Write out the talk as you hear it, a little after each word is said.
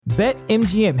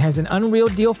BetMGM has an unreal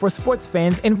deal for sports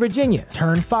fans in Virginia.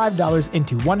 Turn $5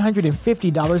 into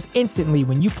 $150 instantly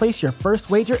when you place your first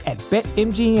wager at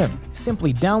BetMGM.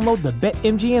 Simply download the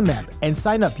BetMGM app and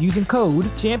sign up using code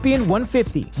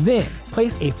Champion150. Then,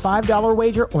 place a $5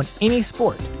 wager on any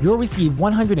sport. You'll receive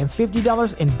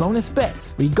 $150 in bonus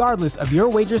bets, regardless of your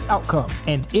wager's outcome.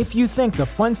 And if you think the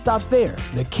fun stops there,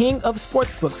 the King of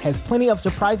Sportsbooks has plenty of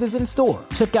surprises in store.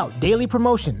 Check out daily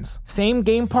promotions,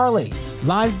 same-game parlays,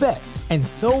 live bets, and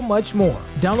so much more.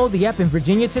 Download the app in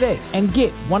Virginia today and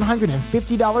get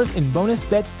 $150 in bonus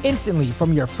bets instantly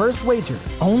from your first wager.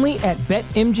 Only at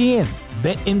BetMGM.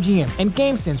 BetMGM and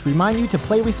GameSense remind you to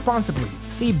play responsibly.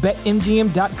 See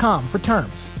BetMGM.com for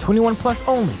terms. 21 plus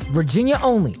only. Virginia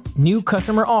only. New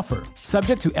customer offer.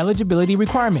 Subject to eligibility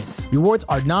requirements. Rewards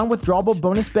are non-withdrawable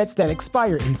bonus bets that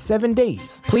expire in 7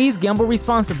 days. Please gamble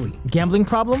responsibly. Gambling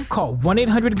problem? Call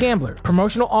 1-800-GAMBLER.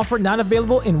 Promotional offer not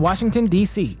available in Washington,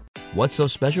 D.C. What's so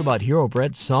special about Hero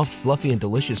Bread's soft, fluffy, and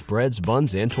delicious breads,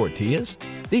 buns, and tortillas?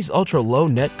 These ultra-low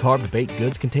net-carb baked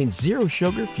goods contain zero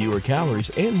sugar, fewer calories,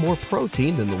 and more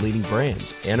protein than the leading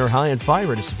brands, and are high in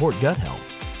fiber to support gut health.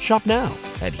 Shop now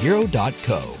at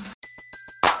Hero.co.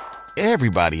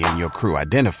 Everybody in your crew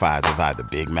identifies as either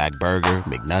Big Mac Burger,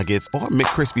 McNuggets, or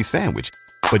McCrispy Sandwich.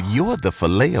 But you're the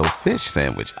Filet-O-Fish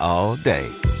Sandwich all day.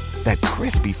 That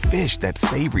crispy fish, that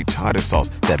savory tartar sauce,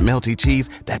 that melty cheese,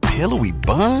 that pillowy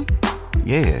bun.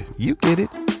 Yeah, you get it.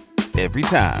 Every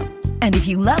time. And if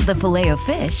you love the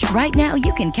Filet-O-Fish, right now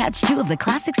you can catch two of the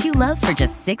classics you love for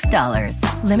just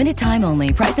 $6. Limited time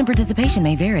only. Price and participation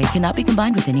may vary. Cannot be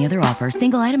combined with any other offer.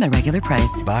 Single item at regular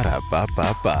price.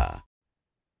 Ba-da-ba-ba-ba.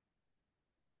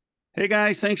 Hey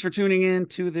guys, thanks for tuning in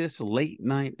to this late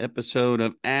night episode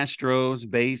of Astros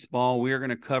Baseball. We are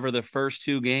going to cover the first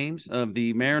two games of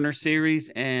the Mariner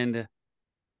series and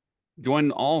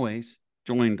joined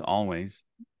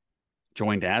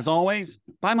as always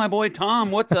by my boy Tom.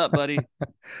 What's up, buddy?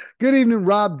 Good evening,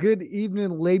 Rob. Good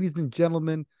evening, ladies and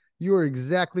gentlemen. You are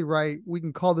exactly right. We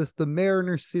can call this the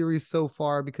Mariner series so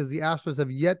far because the Astros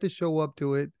have yet to show up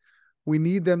to it. We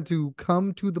need them to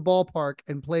come to the ballpark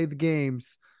and play the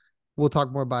games. We'll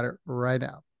talk more about it right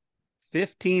now.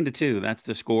 15-2. That's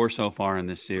the score so far in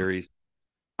this series.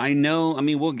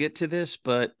 We'll get to this,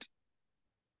 but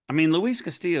Luis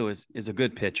Castillo is a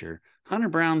good pitcher. Hunter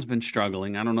Brown's been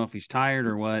struggling. I don't know if he's tired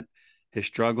or what. His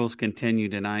struggles continue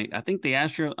tonight. I think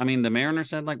the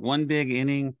Mariners had like one big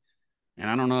inning, and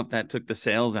I don't know if that took the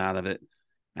sails out of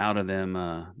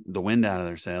them, the wind out of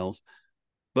their sails.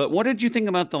 But what did you think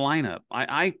about the lineup?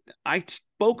 I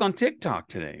spoke on TikTok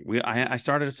today. I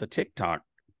started us a TikTok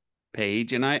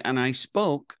page, and I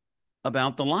spoke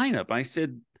about the lineup. I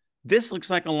said, this looks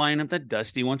like a lineup that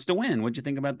Dusty wants to win. What'd you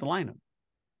think about the lineup?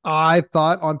 I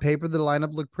thought on paper the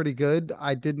lineup looked pretty good.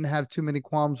 I didn't have too many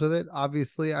qualms with it.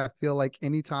 Obviously, I feel like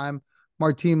anytime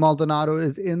Martin Maldonado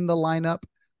is in the lineup,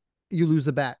 you lose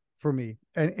a bat for me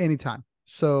at any time.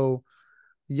 So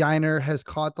Yainer has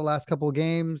caught the last couple of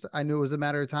games. I knew it was a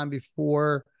matter of time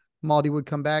before Maldi would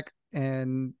come back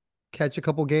and catch a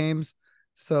couple games.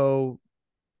 So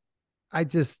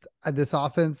this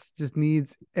offense just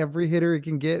needs every hitter it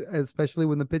can get, especially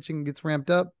when the pitching gets ramped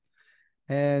up.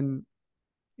 And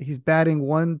he's batting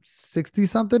 160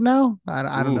 something now.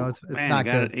 I don't know. It's not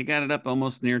good. He got it up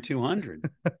almost near 200.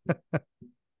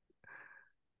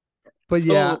 But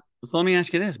yeah. So let me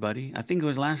ask you this, buddy. I think it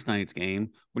was last night's game.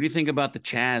 What do you think about the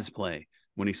Chaz play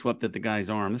when he swept at the guy's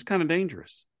arm? It's kind of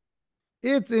dangerous.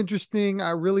 It's interesting. I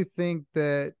really think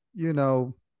that,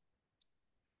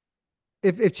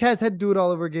 if Chaz had to do it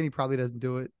all over again, he probably doesn't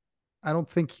do it. I don't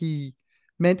think he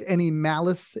meant any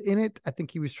malice in it. I think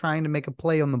he was trying to make a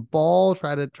play on the ball,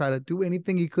 try to do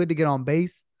anything he could to get on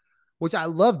base, which I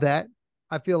love that.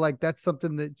 I feel like that's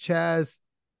something that Chaz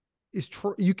is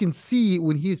you can see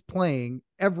when he's playing,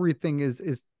 everything is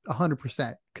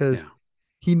 100% because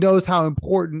he knows how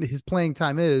important his playing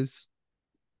time is.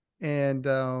 And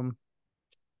I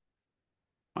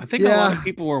think a lot of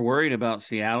people were worried about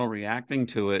Seattle reacting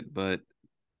to it, but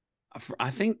I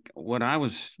think what I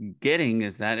was getting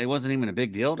is that it wasn't even a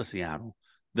big deal to Seattle.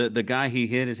 The guy, he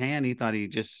hit his hand, he thought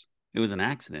it was an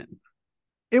accident.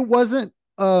 It wasn't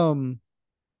as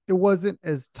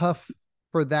tough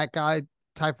for that guy,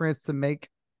 Ty France, to make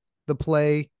the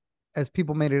play as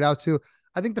people made it out to.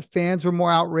 I think the fans were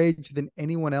more outraged than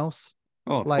anyone else.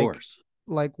 Oh, of course.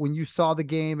 Like when you saw the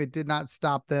game, it did not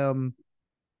stop them.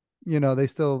 They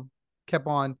still kept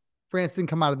on. France didn't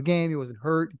come out of the game. He wasn't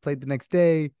hurt. He played the next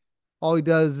day. All he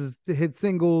does is to hit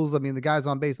singles. The guy's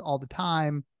on base all the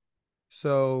time.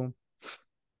 So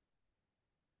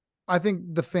I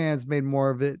think the fans made more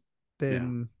of it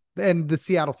than and the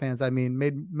Seattle fans, I mean,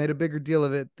 made a bigger deal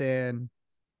of it than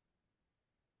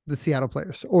the Seattle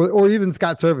players, or even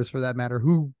Scott Service for that matter,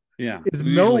 who Yeah, is who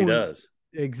usually known does.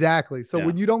 exactly. So Yeah.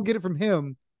 when you don't get it from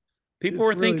him, People it's were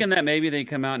really thinking that maybe they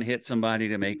come out and hit somebody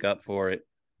to make up for it.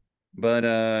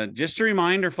 But just a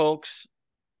reminder, folks,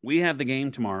 we have the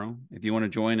game tomorrow. If you want to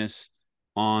join us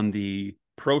on the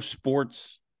Pro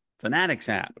Sports Fanatics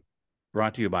app,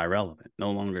 brought to you by Relevant.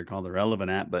 No longer called the Relevant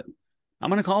app, but I'm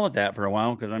going to call it that for a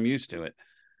while because I'm used to it.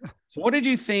 So what did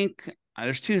you think?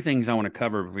 There's two things I want to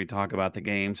cover before we talk about the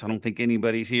games. I don't think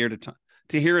anybody's here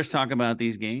to hear us talk about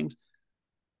these games.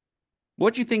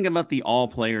 What do you think about the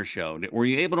all-player show? Were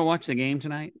you able to watch the game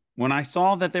tonight? When I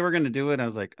saw that they were going to do it, I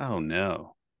was like, oh,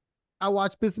 no. I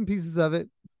watched bits and pieces of it.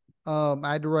 I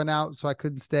had to run out, so I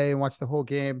couldn't stay and watch the whole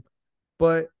game,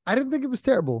 but I didn't think it was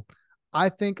terrible. I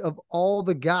think of all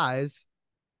the guys,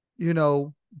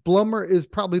 Blummer is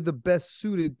probably the best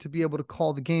suited to be able to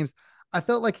call the games. I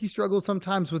felt like he struggled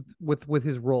sometimes with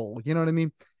his role. You know what I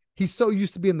mean? He's so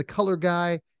used to being the color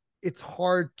guy. It's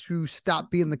hard to stop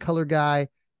being the color guy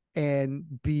and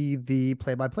be the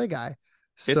play-by-play guy.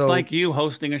 It's like you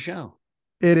hosting a show.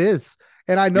 It is.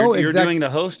 And I know you're doing the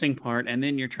hosting part and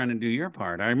then you're trying to do your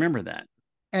part. I remember that.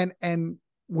 And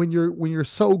when you're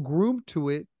so groomed to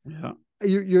it, yeah,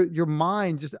 your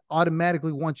mind just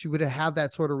automatically wants you to have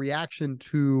that sort of reaction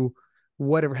to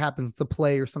whatever happens to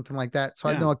play or something like that. So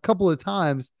I know a couple of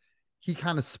times he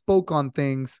kind of spoke on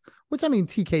things, which I mean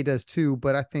TK does too,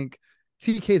 but I think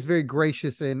TK is very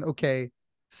gracious and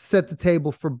set the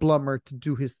table for Blummer to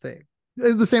do his thing.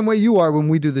 It's the same way you are when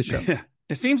we do the show.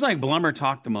 It seems like Blummer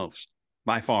talked the most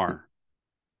by far.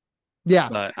 Yeah.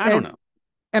 But I don't know.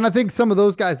 And I think some of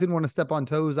those guys didn't want to step on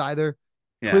toes either.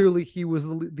 Yeah. Clearly he was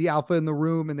the alpha in the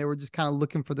room and they were just kind of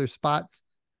looking for their spots.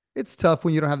 It's tough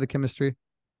when you don't have the chemistry.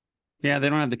 Yeah, they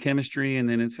don't have the chemistry. And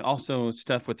then it's also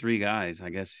tough with three guys. I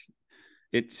guess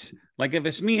it's like if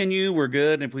it's me and you, we're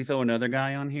good. If we throw another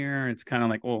guy on here, it's kind of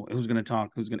like, oh, who's going to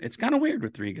talk? It's kind of weird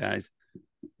with three guys.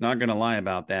 Not going to lie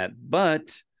about that.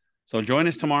 But so join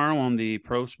us tomorrow on the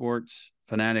Pro Sports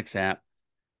Fanatics app.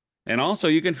 And also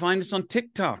you can find us on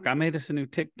TikTok. I made us a new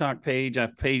TikTok page.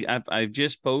 I've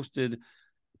just posted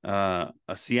a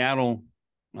Seattle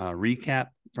recap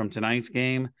from tonight's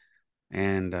game.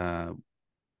 And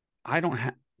I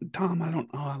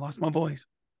lost my voice.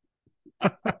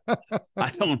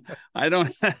 I don't,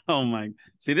 oh my,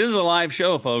 see, this is a live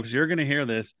show, folks. You're going to hear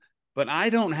this, but I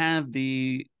don't have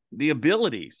the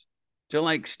abilities to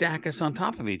like stack us on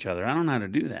top of each other. I don't know how to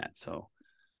do that. So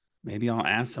maybe I'll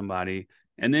ask somebody.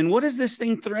 And then what is this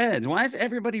thing Threads? Why is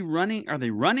everybody running? Are they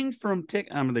running from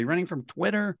are they running from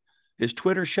Twitter? Is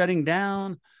Twitter shutting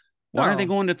down? Why are they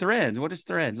going to Threads? What is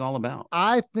Threads all about?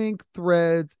 I think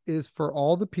Threads is for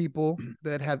all the people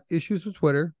that have issues with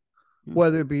Twitter,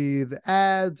 whether it be the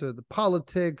ads or the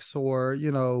politics or,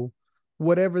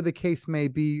 whatever the case may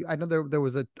be. I know there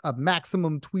was a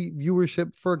maximum tweet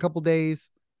viewership for a couple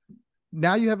days.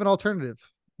 Now you have an alternative.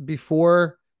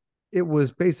 Before it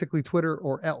was basically Twitter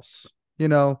or else,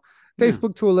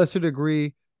 Facebook to a lesser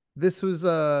degree. This was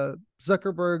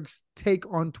Zuckerberg's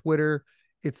take on Twitter.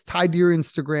 It's tied to your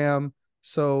Instagram.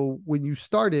 So when you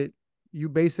start it, you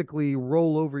basically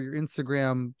roll over your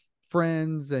Instagram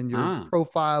friends and your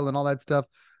profile and all that stuff.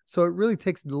 So it really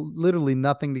takes literally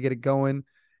nothing to get it going.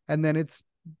 And then it's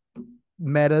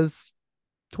Meta's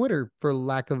Twitter, for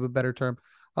lack of a better term.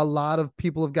 A lot of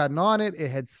people have gotten on it. It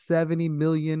had 70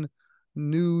 million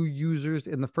new users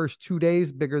in the first 2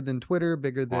 days, bigger than Twitter,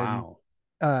 bigger than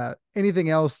anything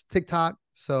else, TikTok.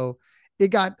 So it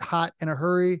got hot in a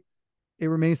hurry. It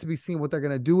remains to be seen what they're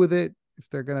going to do with it. If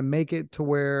they're going to make it to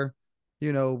where,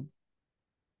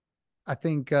 I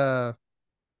think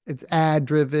it's ad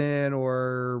driven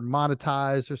or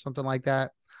monetized or something like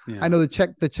that. Yeah. I know the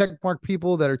check mark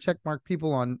people that are check mark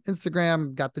people on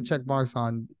Instagram got the check marks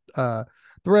on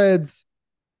Threads.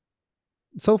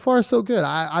 So far, so good.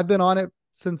 I've been on it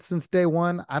since day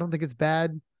one. I don't think it's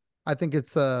bad. I think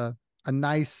it's a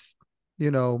nice,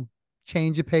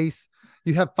 change of pace.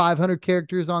 You have 500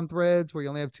 characters on Threads where you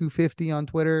only have 250 on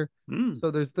Twitter.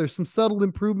 So there's some subtle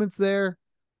improvements there.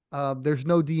 There's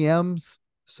no DMs.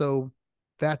 So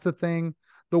that's a thing.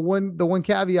 The one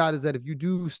caveat is that if you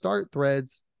do start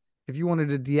Threads, if you wanted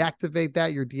to deactivate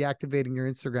that, you're deactivating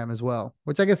your Instagram as well,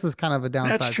 which I guess is kind of a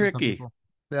downside. That's tricky.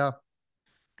 Yeah.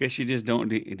 Guess you just don't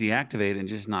deactivate and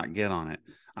just not get on it.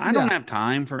 I don't have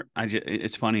time for,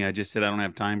 it's funny. I just said, I don't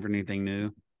have time for anything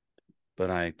new, but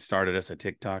I started us a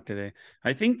TikTok today.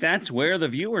 I think that's where the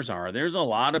viewers are. There's a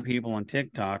lot of people on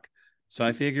TikTok. So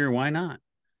I figure, why not?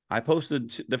 I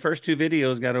posted the first two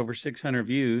videos, got over 600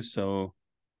 views. So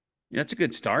That's a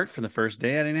good start for the first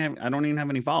day. I don't even have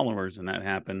any followers, and that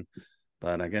happened.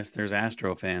 But I guess there's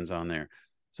Astro fans on there.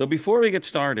 So before we get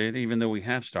started, even though we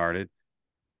have started,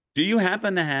 do you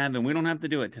happen to have, and we don't have to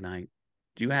do it tonight,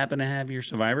 do you happen to have your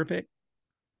survivor pick?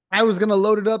 I was gonna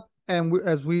load it up, and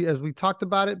as we talked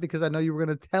about it, because I know you were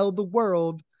gonna tell the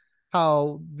world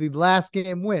how the last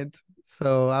game went.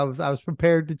 So I was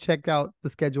prepared to check out the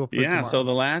schedule for tomorrow. So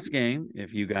the last game,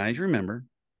 if you guys remember,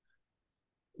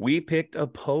 we picked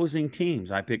opposing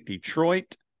teams. I picked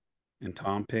Detroit, and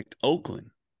Tom picked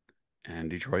Oakland, and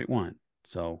Detroit won.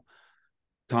 So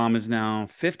Tom is now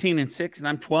 15-6, and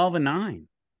I'm 12-9.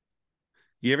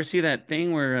 You ever see that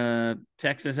thing where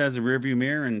Texas has a rearview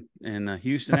mirror and the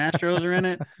Houston Astros are in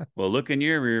it? Well, look in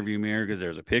your rearview mirror because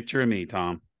there's a picture of me,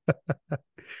 Tom.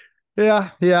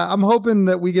 Yeah. I'm hoping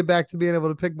that we get back to being able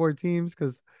to pick more teams,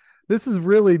 because this is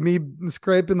really me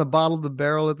scraping the bottom of the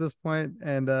barrel at this point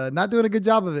and not doing a good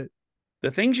job of it. The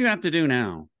things you have to do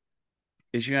now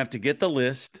is you have to get the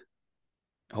list.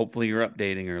 Hopefully you're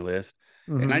updating your list.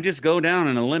 Mm-hmm. And I just go down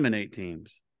and eliminate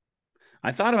teams.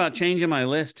 I thought about changing my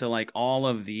list to like all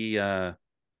of the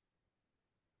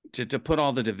to put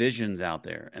all the divisions out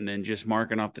there and then just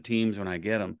marking off the teams when I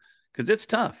get them, because it's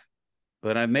tough.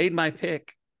 But I've made my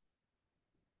pick,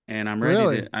 and I'm ready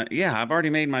Really? to. I've already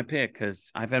made my pick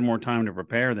because I've had more time to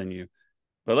prepare than you.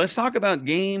 But let's talk about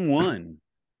game one.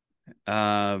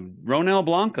 Ronel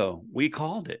Blanco, we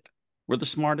called it. We're the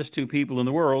smartest two people in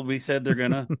the world. We said they're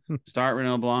going to start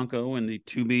Ronel Blanco in the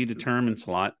to be determined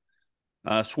slot.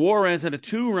 Suarez had a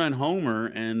 2-run homer,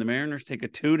 and the Mariners take a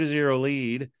 2-0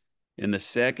 lead. In the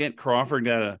second, Crawford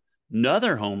got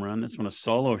another home run. This one a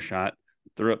solo shot.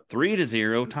 They're up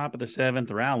 3-0, top of the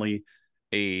seventh rally,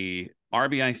 a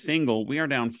RBI single. We are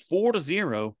down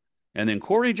 4-0, and then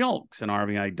Corey Julks, an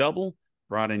RBI double,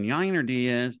 brought in Yainer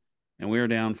Diaz, and we are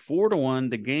down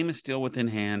 4-1. The game is still within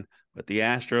hand, but the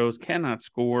Astros cannot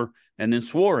score. And then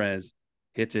Suarez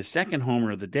hits his second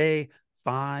homer of the day,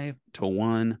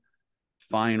 5-1.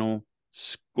 Final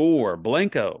score.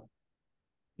 Blanco,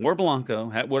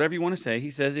 whatever you want to say.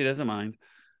 He says he doesn't mind.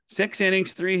 6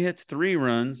 innings, 3 hits, 3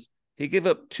 runs. He gave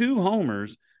up 2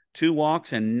 homers, 2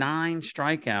 walks, and 9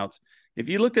 strikeouts. If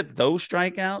you look at those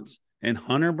strikeouts and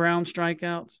Hunter Brown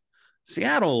strikeouts,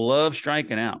 Seattle loves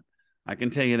striking out. I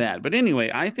can tell you that. But anyway,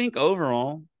 I think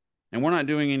overall, and we're not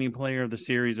doing any player of the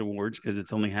series awards because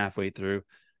it's only halfway through.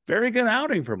 Very good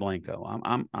outing for Blanco.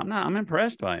 I'm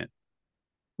impressed by it.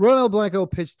 Ronel Blanco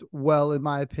pitched well, in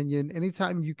my opinion.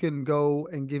 Anytime you can go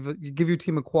and give your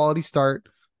team a quality start,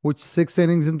 which 6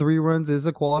 innings and 3 runs is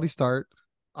a quality start,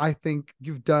 I think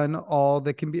you've done all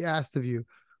that can be asked of you.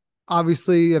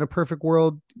 Obviously, in a perfect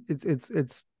world,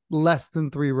 it's less than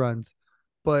 3 runs,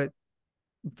 but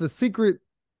the secret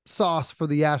sauce for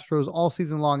the Astros all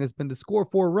season long has been to score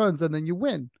 4 runs and then you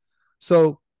win.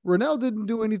 So Ronel didn't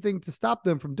do anything to stop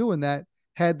them from doing that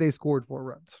had they scored 4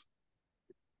 runs.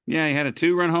 Yeah, he had a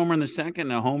 2-run homer in the second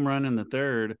and a home run in the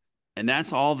third. And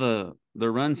that's all the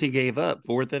runs he gave up.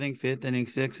 4th inning, 5th inning,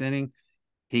 6th inning.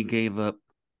 He gave up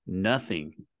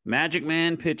nothing. Magic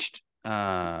Man pitched. He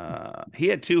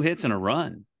had 2 hits and a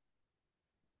run.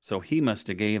 So he must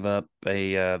have gave up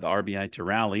the RBI to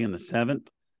Rowley in the 7th.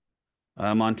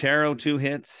 Montero, 2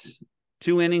 hits,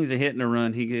 2 innings, a hit and a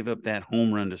run. He gave up that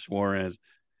home run to Suarez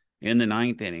in the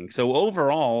 9th inning. So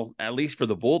overall, at least for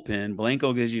the bullpen,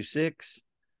 Blanco gives you 6.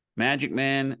 Magic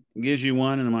Man gives you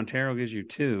 1, and Montero gives you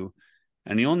 2.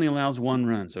 And he only allows 1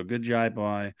 run. So good job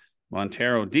by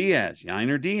Montero. Diaz,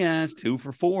 Yainer Diaz, 2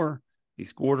 for 4. He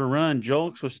scored a run.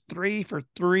 Julks was 3 for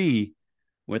 3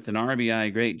 with an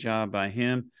RBI. Great job by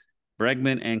him.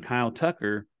 Bregman and Kyle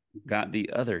Tucker got the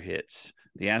other hits.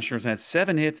 The Astros had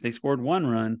 7 hits. They scored 1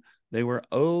 run. They were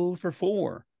 0 for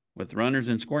 4 with runners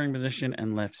in scoring position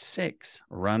and left 6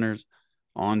 runners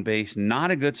on base.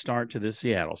 Not a good start to the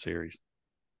Seattle series.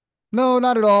 No,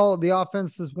 not at all. The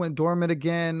offenses went dormant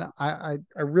again. I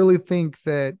really think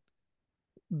that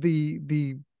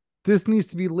this needs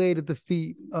to be laid at the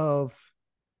feet of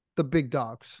the big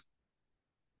dogs.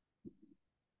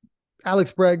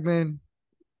 Alex Bregman,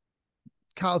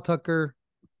 Kyle Tucker,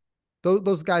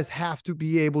 those guys have to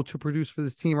be able to produce for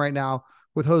this team right now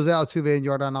with Jose Altuve and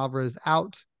Yordan Alvarez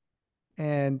out.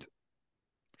 And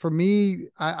for me,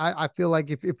 I feel like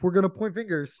if we're going to point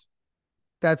fingers,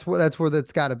 that's where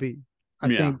that's got to be. I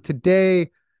think today,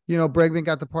 Bregman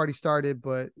got the party started,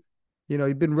 but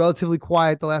he's been relatively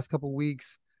quiet the last couple of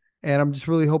weeks, and I'm just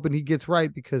really hoping he gets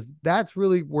right, because that's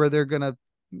really where they're going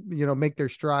to, make their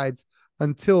strides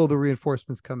until the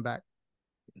reinforcements come back.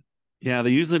 Yeah, they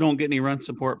usually don't get any run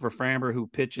support for Framber, who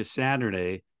pitches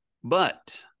Saturday.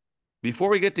 But before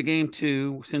we get to game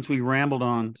 2, since we rambled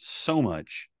on so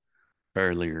much,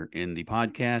 earlier in the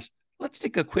podcast. Let's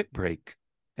take a quick break,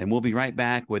 and we'll be right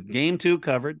back with Game 2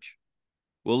 coverage.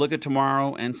 We'll look at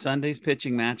tomorrow and Sunday's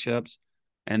pitching matchups,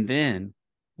 and then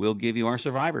we'll give you our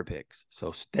survivor picks.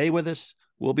 So stay with us.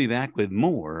 We'll be back with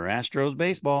more Astros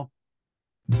baseball.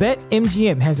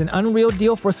 BetMGM has an unreal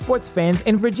deal for sports fans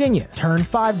in Virginia. Turn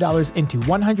 $5 into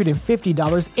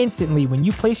 $150 instantly when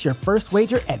you place your first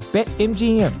wager at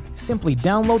BetMGM. Simply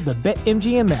download the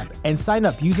BetMGM app and sign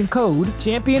up using code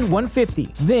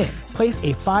Champion150. Then, place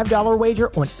a $5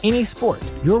 wager on any sport.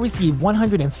 You'll receive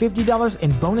 $150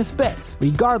 in bonus bets,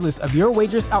 regardless of your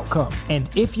wager's outcome. And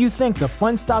if you think the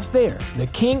fun stops there, the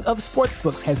King of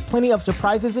Sportsbooks has plenty of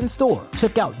surprises in store.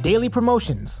 Check out daily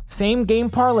promotions, same-game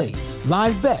parlays,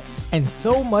 live bets, and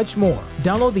so much more.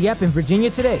 Download the app in Virginia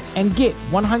today and get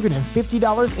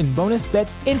 $150 in bonus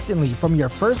bets instantly from your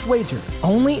first wager.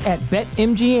 Only at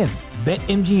BetMGM.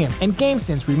 BetMGM and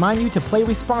GameSense remind you to play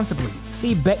responsibly.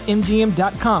 See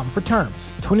BetMGM.com for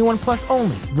terms. 21 plus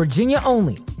only. Virginia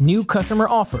only. New customer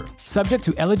offer. Subject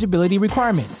to eligibility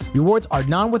requirements. Rewards are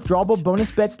non-withdrawable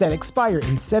bonus bets that expire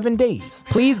in 7 days.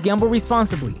 Please gamble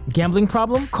responsibly. Gambling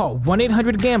problem? Call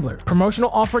 1-800-GAMBLER.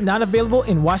 Promotional offer not available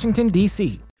in Washington,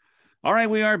 D.C. All right,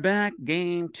 we are back.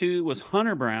 Game 2 was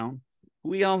Hunter Brown, who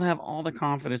we all have all the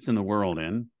confidence in the world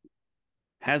in.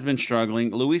 Has been struggling.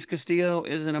 Luis Castillo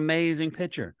is an amazing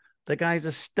pitcher. The guy's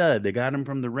a stud. They got him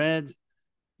from the Reds.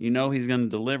 You know he's going to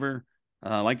deliver.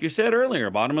 Like you said earlier,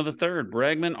 bottom of the third,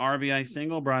 Bregman, RBI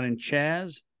single, brought in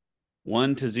Chaz,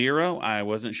 1-0. I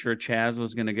wasn't sure Chaz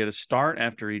was going to get a start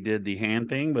after he did the hand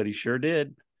thing, but he sure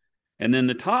did. And then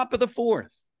the top of the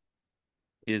fourth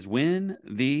is when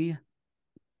the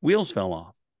wheels fell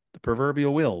off, the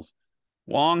proverbial wheels.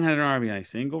 Wong had an RBI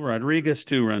single, Rodriguez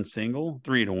 2-run single,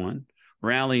 3-1.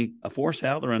 Rally, a force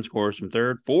out. The run scores from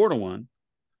third, 4-1.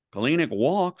 Kalinick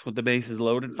walks with the bases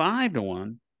loaded,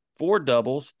 5-1. 4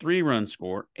 doubles, 3-run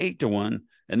score, 8-1.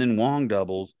 And then Wong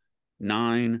doubles,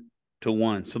 9-1.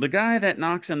 So the guy that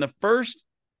knocks in the first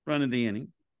run of the inning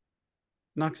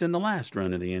knocks in the last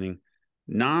run of the inning,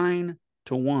 9-1.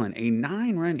 A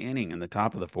 9-run inning in the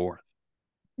top of the fourth.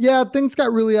 Yeah, things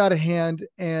got really out of hand.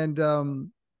 And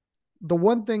the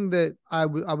one thing that I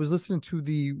was listening to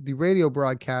the radio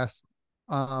broadcast,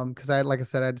 because like I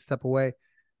said, I had to step away,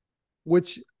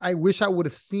 which I wish I would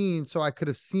have seen so I could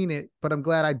have seen it, but I'm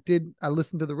glad I did. I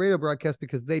listened to the radio broadcast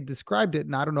because they described it,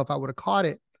 and I don't know if I would have caught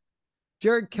it.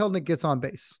 Jared Kelenic gets on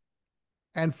base,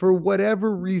 and for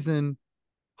whatever reason,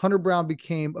 Hunter Brown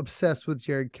became obsessed with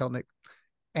Jared Kelenic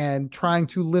and trying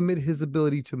to limit his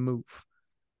ability to move.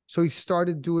 So he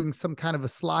started doing some kind of a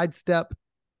slide step.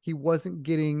 He wasn't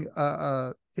getting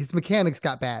his mechanics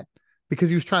got bad because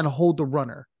he was trying to hold the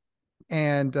runner.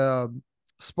 And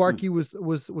Sparky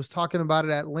was talking about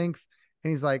it at length,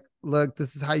 and he's like, look,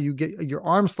 this is how you get your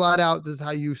arm slide out. This is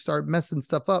how you start messing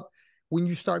stuff up when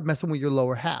you start messing with your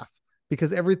lower half,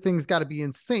 because everything's got to be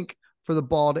in sync for the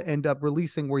ball to end up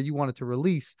releasing where you want it to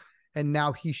release. And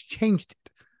now he's changed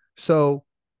it. So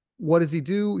what does he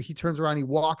do? He turns around, he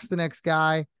walks the next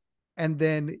guy, and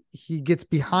then he gets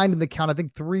behind in the count, I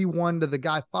think 3-1 to the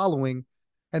guy following.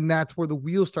 And that's where the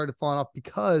wheels started falling off,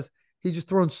 because he just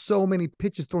thrown so many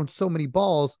pitches, thrown so many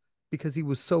balls, because he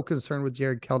was so concerned with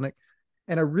Jared Kelenic.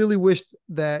 And I really wished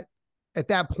that at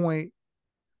that point,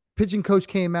 pitching coach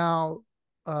came out,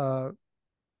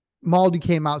 Maldi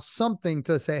came out, something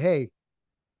to say, hey,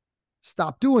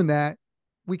 stop doing that.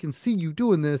 We can see you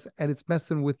doing this, and it's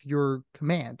messing with your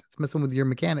command. It's messing with your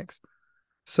mechanics.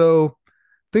 So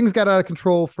things got out of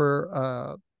control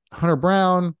for Hunter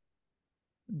Brown.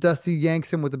 Dusty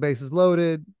yanks him with the bases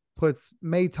loaded, puts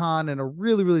Maton in a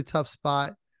really, really tough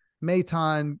spot.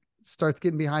 Maton starts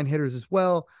getting behind hitters as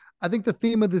well. I think the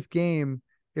theme of this game,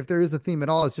 if there is a theme at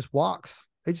all, is just walks.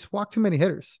 They just walk too many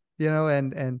hitters,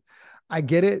 and I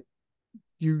get it.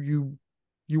 You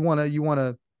want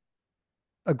to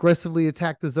aggressively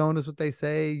attack the zone is what they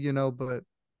say, but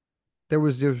there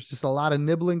was just a lot of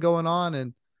nibbling going on,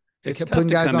 and it kept putting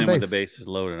guys on base with the bases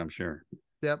loaded, I'm sure.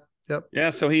 Yep. Yeah,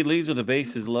 so he leaves with the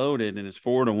bases loaded, and it's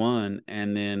 4-1,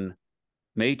 and then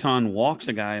Maton walks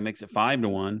a guy and makes it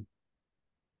 5-1,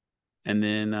 and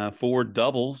then 4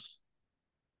 doubles,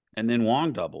 and then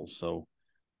Wong doubles. So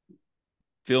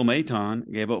Phil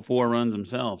Maton gave up 4 runs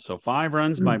himself. So 5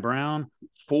 runs by Brown,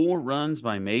 4 runs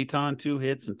by Maton, 2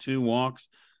 hits and 2 walks.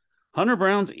 Hunter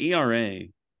Brown's ERA.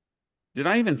 Did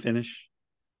I even finish?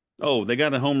 Oh, they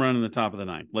got a home run in the top of the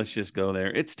ninth. Let's just go there.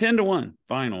 It's 10-1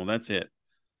 final. That's it.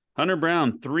 Hunter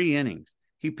Brown, 3 innings.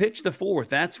 He pitched the 4th.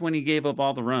 That's when he gave up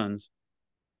all the runs.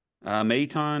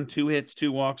 Maton, 2 hits, 2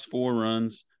 walks, 4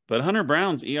 runs. But Hunter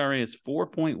Brown's ERA is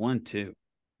 4.12.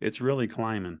 It's really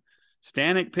climbing.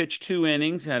 Stanek pitched 2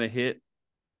 innings, had a hit,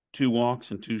 2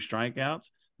 walks, and 2 strikeouts.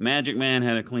 Magic Man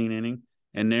had a clean inning,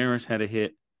 and Neris had a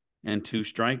hit and 2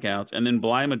 strikeouts. And then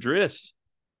Bly Madris.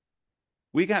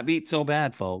 We got beat so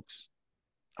bad, folks.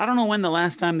 I don't know when the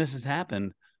last time this has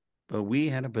happened, but we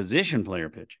had a position player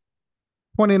pitch.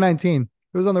 2019.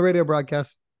 It was on the radio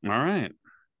broadcast. All right.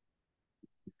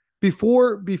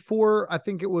 Before I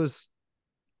think it was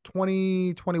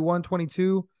 2021,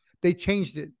 22, they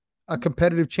changed it. A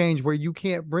competitive change where you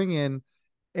can't bring in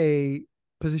a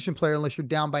position player unless you're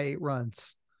down by 8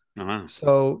 runs. Uh-huh.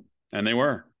 So, and they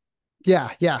were.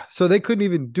 Yeah. So they couldn't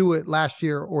even do it last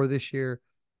year or this year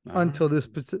until this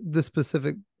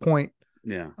specific point.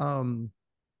 Yeah.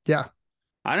 Yeah.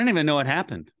 I didn't even know it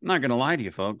happened. I'm not going to lie to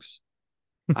you, folks.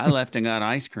 I left and got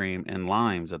ice cream and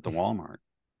limes at the Walmart.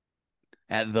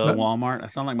 At the Walmart? I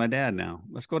sound like my dad now.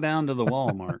 Let's go down to the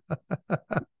Walmart. All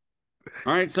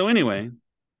right. So anyway,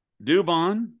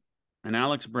 Dubon and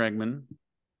Alex Bregman,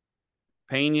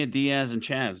 Pena, Diaz, and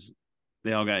Chaz,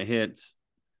 they all got hits.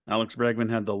 Alex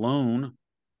Bregman had the lone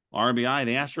RBI.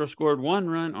 The Astros scored 1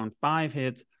 run on 5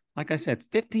 hits. Like I said,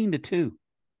 15-2.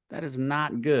 That is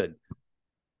not good.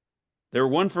 They were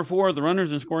 1 for 4. The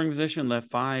runners in scoring position left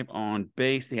 5 on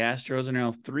base. The Astros are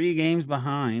now 3 games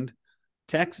behind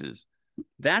Texas.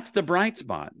 That's the bright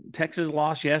spot. Texas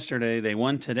lost yesterday. They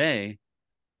won today.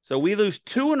 So we lose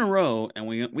 2 in a row, and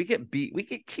we get beat. We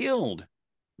get killed.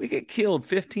 We get killed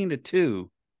 15-2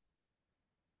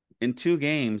 in 2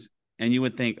 games, and you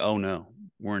would think, oh, no,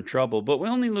 we're in trouble. But we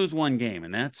only lose 1 game,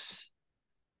 and that's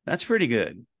pretty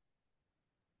good.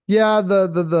 Yeah,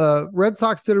 the Red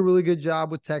Sox did a really good job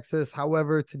with Texas.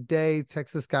 However, today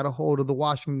Texas got a hold of the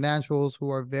Washington Nationals, who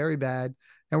are very bad,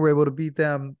 and were able to beat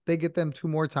them. They get them 2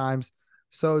 more times.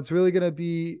 So it's really going to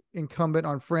be incumbent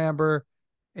on Framber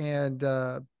and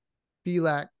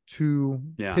Belak to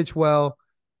pitch well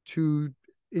to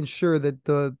ensure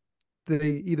that they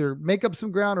either make up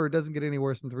some ground or it doesn't get any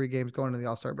worse than 3 games going into the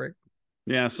All-Star break.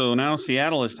 Yeah, so now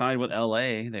Seattle is tied with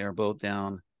LA. They are both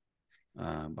down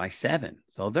by 7.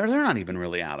 So they're not even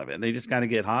really out of it. They just got to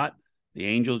get hot. The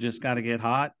Angels just got to get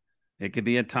hot. It could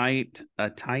be a tight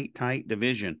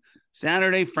division.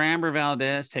 Saturday, Framber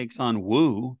Valdez takes on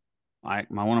Wu.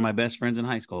 One of my best friends in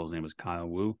high school, his name was Kyle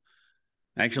Wu.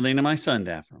 Actually, named my son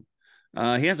after him.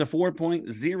 He has a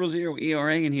 4.00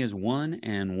 ERA, and he is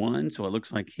 1-1. So it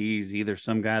looks like he's either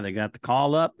some guy that got the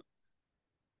call up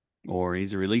or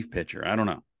he's a relief pitcher. I don't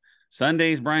know.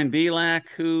 Sunday's Brian Belak,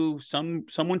 who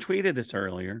someone tweeted this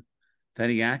earlier, that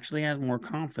he actually has more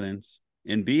confidence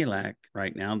in Belak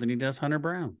right now than he does Hunter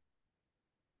Brown.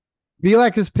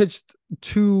 Belak has pitched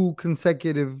 2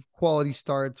 consecutive quality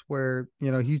starts where,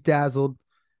 he's dazzled.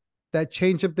 That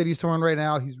changeup that he's throwing right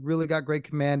now, he's really got great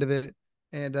command of it,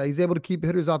 and he's able to keep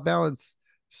hitters off balance.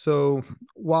 So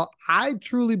while I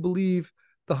truly believe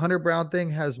the Hunter Brown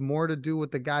thing has more to do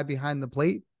with the guy behind the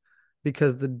plate,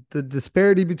 because the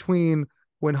disparity between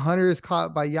when Hunter is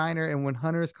caught by Yiner and when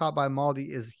Hunter is caught by Maldi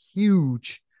is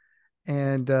huge.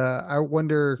 And I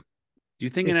wonder. Do you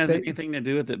think it has anything to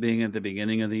do with it being at the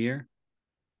beginning of the year?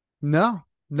 No.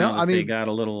 I mean, they got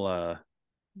a little,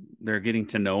 they're getting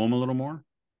to know him a little more.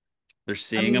 They're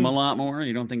seeing him a lot more.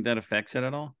 You don't think that affects it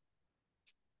at all?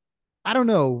 I don't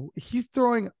know. He's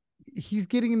getting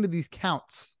into these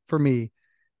counts for me.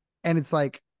 And it's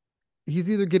like,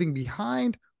 he's either getting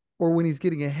behind or when he's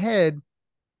getting ahead,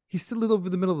 he's still over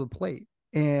the middle of the plate.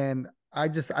 And I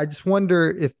just wonder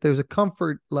if there's a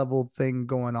comfort level thing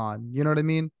going on. You know what I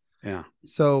mean? Yeah.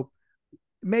 So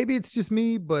maybe it's just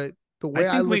me, but the way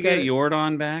I think look we get at it,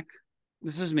 Yordan back.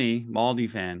 This is me, Maldi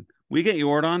fan. We get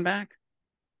Yordan back.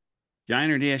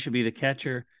 Yiner Diaz should be the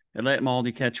catcher and let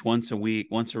Maldi catch once a week,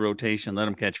 once a rotation. Let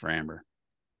him catch Framber.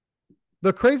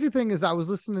 The crazy thing is I was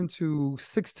listening to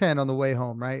 610 on the way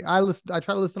home, right? I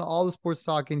try to listen to all the sports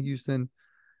talk in Houston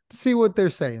to see what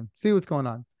they're saying, see what's going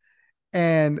on.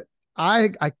 And I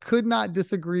could not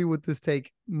disagree with this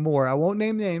take more. I won't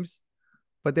name names,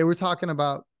 but they were talking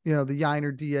about, the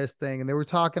Yiner Diaz thing, and they were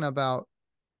talking about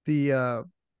the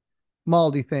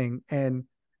Maldi thing and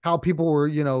how people were,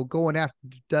 going after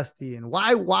Dusty, and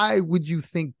why would you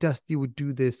think Dusty would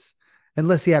do this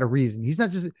unless he had a reason? He's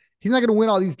not going to win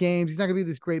all these games. He's not going to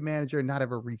be this great manager and not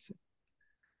have a reason.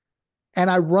 And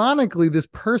ironically, this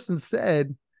person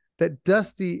said that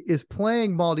Dusty is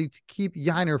playing Maldi to keep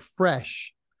Yiner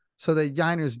fresh so that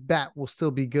Yiner's bat will still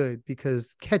be good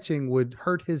because catching would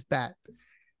hurt his bat.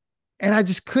 And I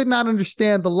just could not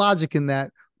understand the logic in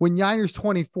that when Yiner's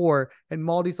 24 and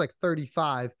Maldi's like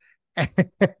 35. And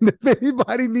if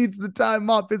anybody needs the time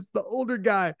off, it's the older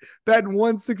guy batting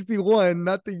 161,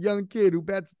 not the young kid who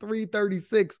bats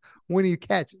 336 when he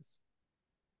catches.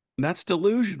 That's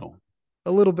delusional.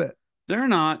 A little bit. They're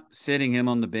not sitting him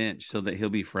on the bench so that he'll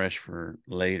be fresh for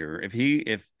later. If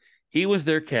he was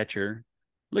their catcher,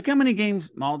 look how many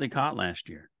games Maldi caught last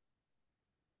year.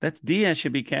 That's Diaz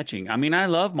should be catching. I mean, I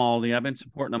love Maldi. I've been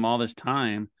supporting him all this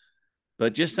time.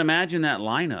 But just imagine that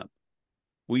lineup.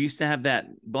 We used to have that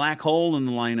black hole in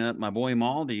the lineup, my boy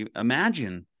Maldi.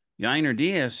 Imagine Yainer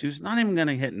Diaz, who's not even going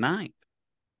to hit ninth.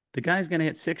 The guy's going to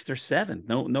hit sixth or seventh,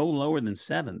 no lower than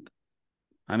seventh.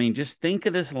 I mean, just think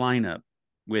of this lineup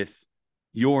with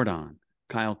Jordan,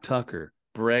 Kyle Tucker,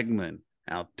 Bregman,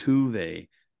 Altuve,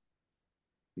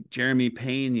 Jeremy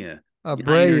Pena,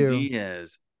 Yainer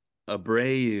Diaz,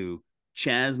 Abreu,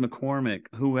 Chas McCormick,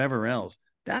 whoever else.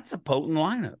 That's a potent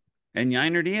lineup. And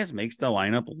Yainer Diaz makes the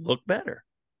lineup look better.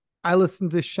 I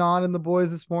listened to Sean and the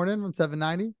boys this morning on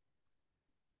 790.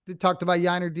 They talked about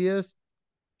Yainer Diaz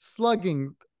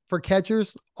slugging for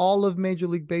catchers all of Major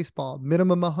League Baseball,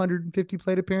 minimum 150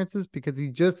 plate appearances because he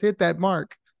just hit that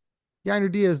mark.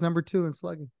 Yainer Diaz, number 2 in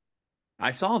slugging.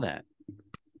 I saw that.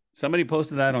 Somebody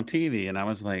posted that on TV, and I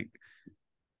was like,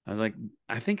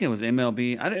 I think it was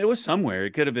MLB. It was somewhere.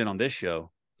 It could have been on this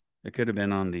show. It could have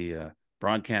been on the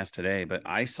broadcast today, but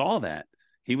I saw that.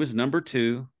 He was number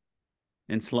 2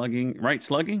 in slugging, right?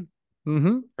 Slugging?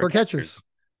 Mm-hmm. For catchers.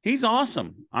 He's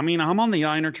awesome. I mean, I'm on the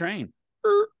Yainer train.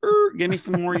 Give me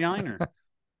some more Yainer.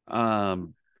 I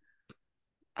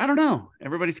don't know.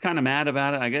 Everybody's kind of mad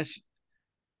about it. I guess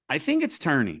I think it's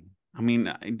turning. I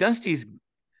mean, Dusty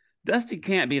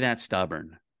can't be that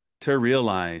stubborn to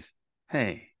realize,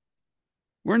 hey,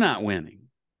 we're not winning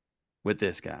with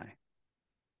this guy.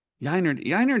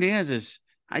 Yainer Diaz is,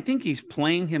 I think he's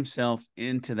playing himself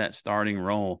into that starting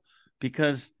role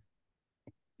because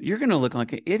you're going to look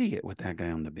like an idiot with that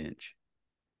guy on the bench.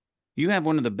 You have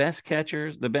one of the best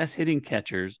catchers, the best hitting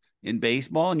catchers in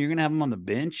baseball, and you're going to have him on the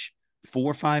bench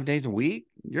 4 or 5 days a week.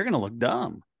 You're going to look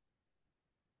dumb.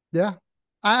 Yeah.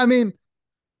 I mean,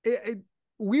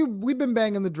 we've been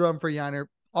banging the drum for Yainer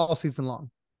all season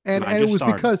long. And it was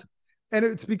started.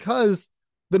 It's because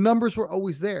the numbers were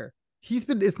always there.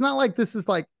 It's not like this is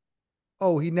like,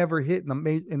 oh, he never hit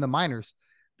in the minors.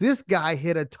 This guy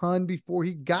hit a ton before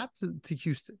he got to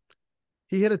Houston.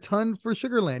 He hit a ton for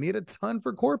Sugar Land. He hit a ton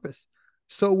for Corpus.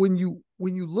 So when you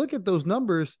look at those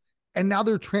numbers and now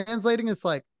they're translating, it's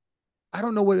like, I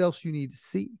don't know what else you need to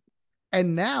see.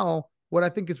 And now what I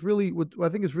think is really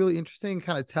interesting,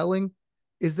 kind of telling,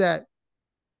 is that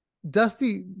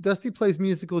Dusty plays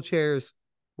musical chairs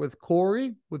with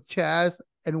Corey, with Chaz,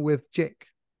 and with Jake.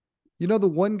 You know, the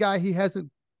one guy he hasn't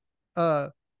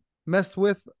messed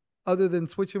with other than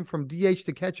switching from DH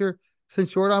to catcher since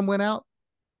Jordan went out?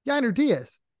 Yainer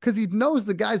Diaz, because he knows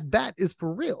the guy's bat is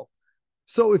for real.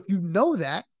 So if you know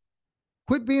that,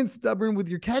 quit being stubborn with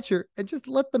your catcher and just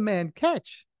let the man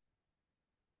catch.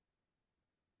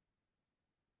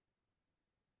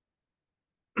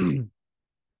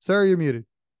 Sir, you're muted.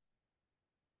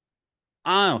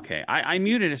 Okay. I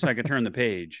muted it so I could turn the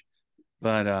page.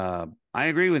 But I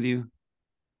agree with you.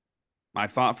 I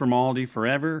fought for Maldi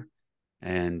forever,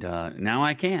 and now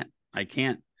I can't.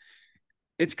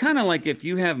 It's kind of like if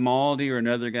you have Maldi or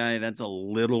another guy, that's a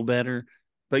little better.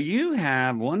 But you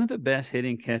have one of the best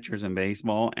hitting catchers in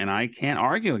baseball, and I can't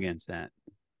argue against that.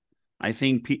 I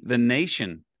think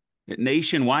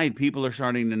nationwide, people are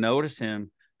starting to notice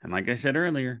him. And like I said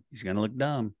earlier, he's going to look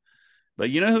dumb. But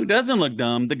you know who doesn't look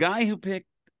dumb? The guy who picked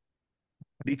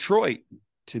Detroit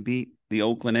to beat the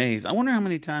Oakland A's. I wonder how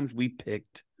many times we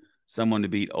picked someone to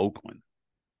beat Oakland.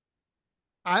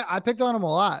 I picked on him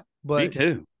a lot. But me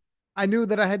too. I knew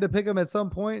that I had to pick them at some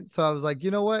point. So I was like,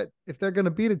 you know what? If they're going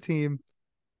to beat a team,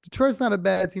 Detroit's not a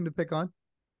bad team to pick on.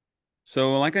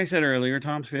 So like I said earlier,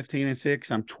 Tom's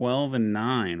 15-6. I'm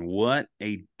 12-9. What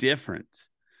a difference.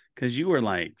 Because you were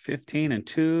like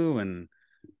 15-2. And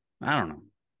I don't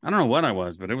know what I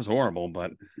was, but it was horrible.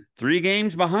 But 3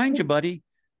 games behind you, buddy.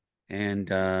 And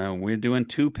we're doing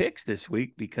 2 picks this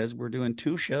week because we're doing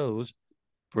 2 shows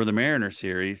for the Mariner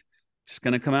series. Just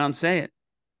going to come out and say it.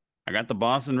 I got the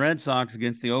Boston Red Sox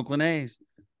against the Oakland A's.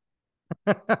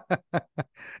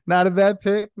 Not a bad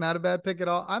pick. Not a bad pick at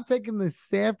all. I'm taking the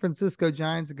San Francisco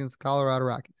Giants against the Colorado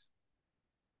Rockies.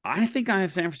 I think I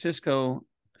have San Francisco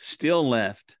still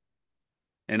left,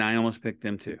 and I almost picked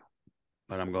them too.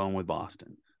 But I'm going with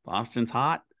Boston. Boston's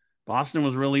hot. Boston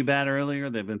was really bad earlier.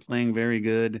 They've been playing very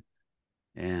good.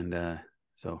 And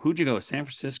so who'd you go with? San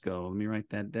Francisco. Let me write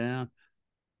that down.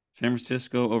 San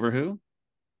Francisco over who?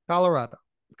 Colorado.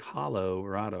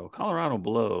 Colorado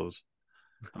blows.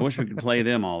 I wish we could play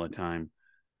them all the time.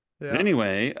 Yeah. But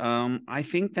anyway, I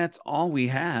think that's all we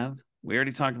have. We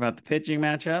already talked about the pitching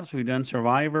matchups. We've done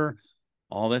Survivor.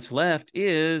 all that's left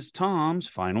is Tom's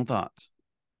final thoughts.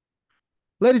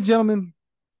 Ladies and gentlemen,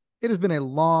 it has been a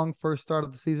long first start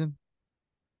of the season.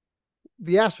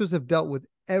 The Astros have dealt with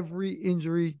every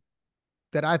injury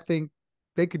that I think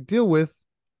they could deal with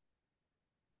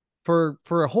for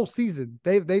a whole season.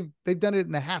 They've done it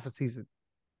in a half a season.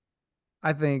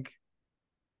 I think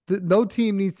no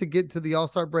team needs to get to the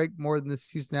All-Star break more than this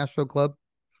Houston Astro club.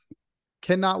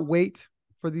 Cannot wait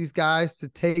for these guys to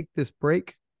take this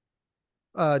break.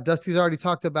 Dusty's already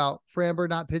talked about Framber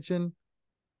not pitching.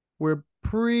 We're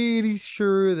pretty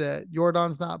sure that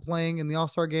Jordan's not playing in the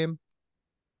All-Star game.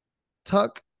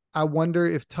 Tuck, I wonder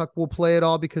if Tuck will play at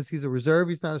all because he's a reserve.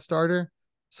 He's not a starter.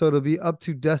 So it'll be up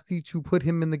to Dusty to put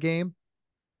him in the game.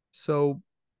 So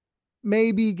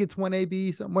maybe he gets one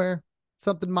AB somewhere,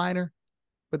 something minor.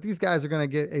 But these guys are going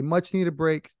to get a much-needed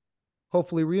break.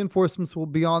 Hopefully reinforcements will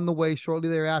be on the way shortly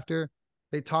thereafter.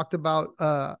 They talked about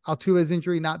Altuve's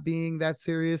injury not being that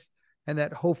serious and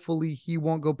that hopefully he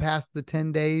won't go past the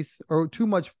 10 days or too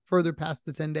much further past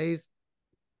the 10 days.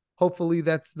 Hopefully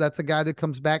that's a guy that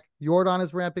comes back. Jordan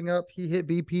is ramping up. He hit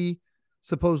BP.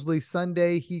 Supposedly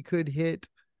Sunday he could hit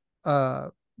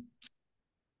Jose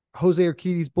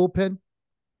Urquidy's bullpen.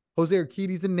 Jose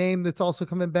Urquidy's a name that's also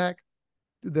coming back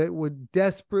that would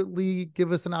desperately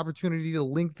give us an opportunity to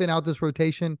lengthen out this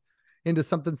rotation into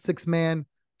something 6-man,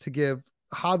 to give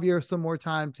Javier some more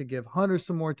time, to give Hunter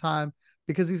some more time,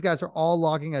 because these guys are all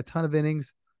logging a ton of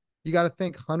innings. You got to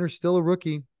think Hunter's still a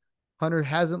rookie. Hunter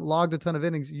hasn't logged a ton of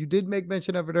innings. You did make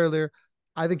mention of it earlier.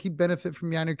 I think he'd benefit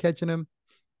from Yanner catching him,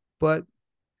 but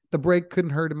the break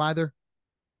couldn't hurt him either.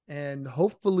 And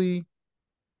hopefully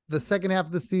the second half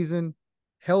of the season,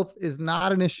 health is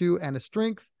not an issue and a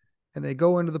strength. And they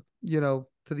go into the,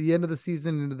 to the end of the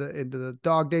season, into the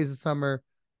dog days of summer,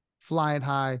 flying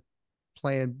high,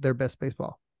 playing their best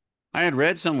baseball. I had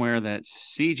read somewhere that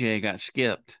CJ got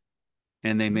skipped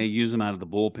and they may use him out of the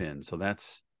bullpen. So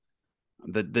that's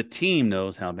the team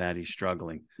knows how bad he's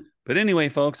struggling. But anyway,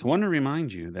 folks, I want to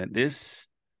remind you that this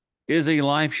is a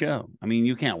live show. I mean,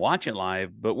 you can't watch it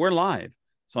live, but we're live.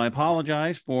 So I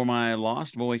apologize for my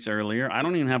lost voice earlier. I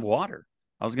don't even have water.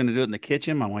 I was going to do it in the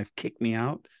kitchen. My wife kicked me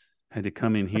out. I had to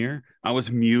come in here. I was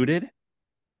muted.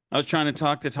 I was trying to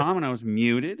talk to Tom and I was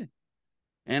muted.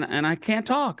 And I can't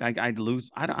talk. I'd lose.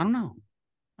 I don't know.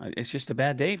 It's just a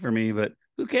bad day for me, but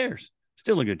who cares?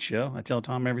 Still a good show. I tell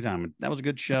Tom every time, that was a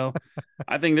good show.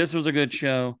 I think this was a good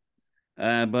show.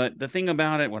 But the thing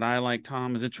about it, what I like,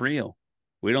 Tom, is it's real.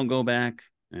 We don't go back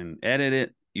and edit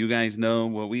it. You guys know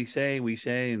what we say,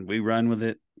 and we run with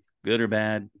it, good or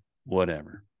bad,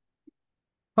 whatever.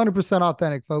 100%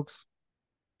 authentic, folks.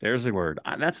 There's the word.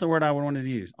 That's the word I wanted to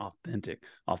use. Authentic.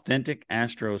 Authentic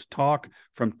Astros talk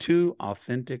from two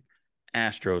authentic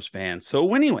Astros fans.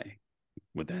 So anyway,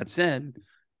 with that said,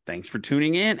 thanks for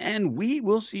tuning in, and we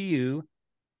will see you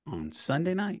on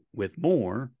Sunday night with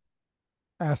more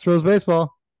Astros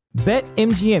baseball.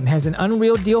 BetMGM has an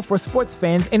unreal deal for sports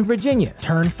fans in Virginia.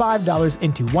 Turn $5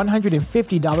 into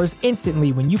 $150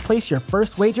 instantly when you place your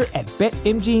first wager at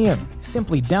BetMGM.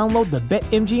 Simply download the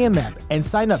BetMGM app and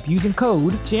sign up using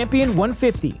code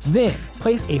Champion150. Then,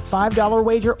 place a $5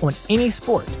 wager on any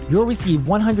sport. You'll receive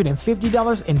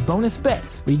 $150 in bonus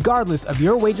bets, regardless of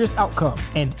your wager's outcome.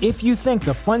 And if you think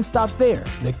the fun stops there,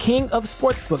 the king of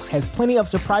sportsbooks has plenty of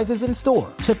surprises in store.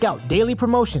 Check out daily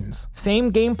promotions,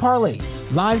 same-game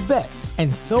parlays, live bets,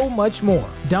 and so much more.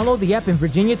 Download the app in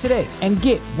Virginia today and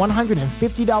get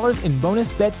 $150 in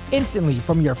bonus bets instantly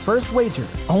from your first wager.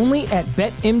 Only at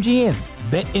BetMGM.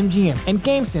 BetMGM and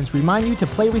GameSense remind you to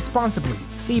play responsibly.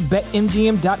 See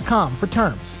BetMGM.com for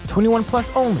terms. 21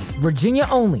 plus only. Virginia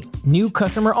only. New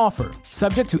customer offer.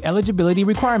 Subject to eligibility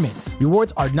requirements.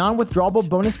 Rewards are non-withdrawable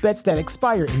bonus bets that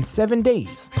expire in 7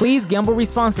 days. Please gamble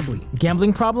responsibly.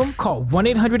 Gambling problem? Call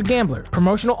 1-800-GAMBLER.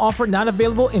 Promotional offer not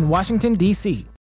available in Washington, D.C.